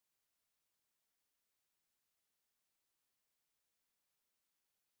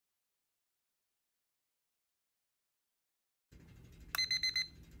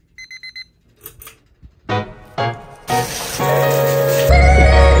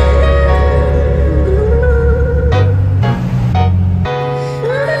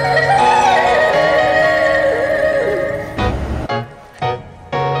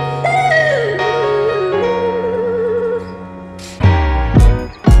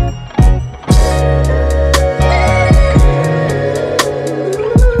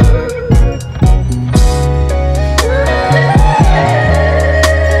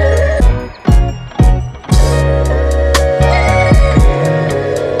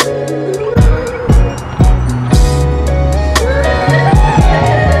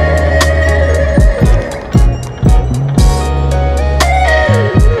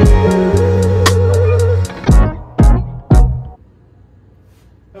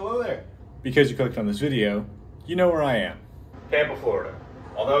Hello there. Because you clicked on this video, you know where I am. Tampa, Florida.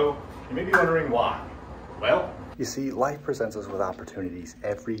 Although, you may be wondering why. Well, you see, life presents us with opportunities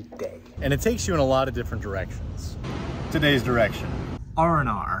every day. And it takes you in a lot of different directions. Today's direction,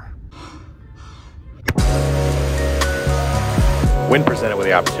 R&R. When presented with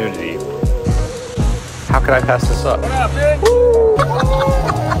the opportunity, how could I pass this up? What up,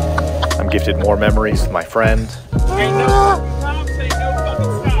 dude? I'm gifted more memories with my friend. Ain't no fucking stop, say no fucking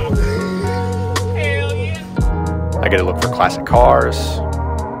stop. Hell yeah. I get to look for classic cars,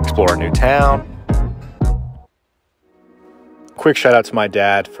 explore a new town. Quick shout out to my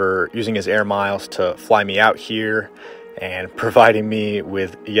dad for using his air miles to fly me out here and providing me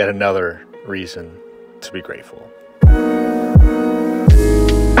with yet another reason to be grateful.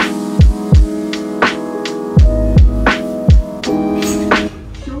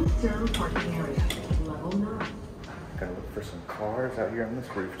 St-Cyr parking area, level 9. Gotta look for some cars out here on this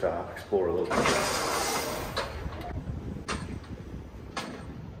rooftop, explore a little bit.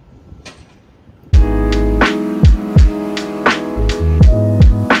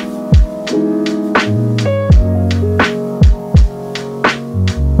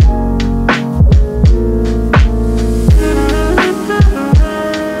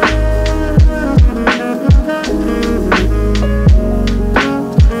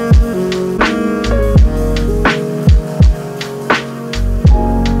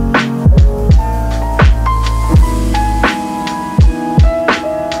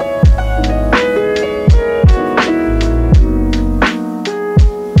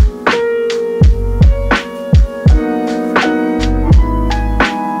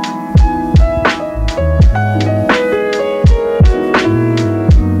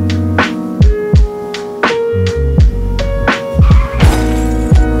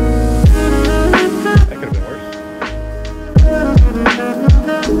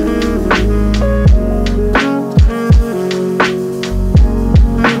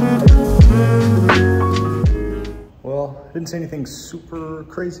 Didn't see anything super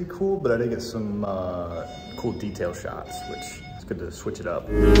crazy cool, but I did get some cool detail shots, which is good to switch it up.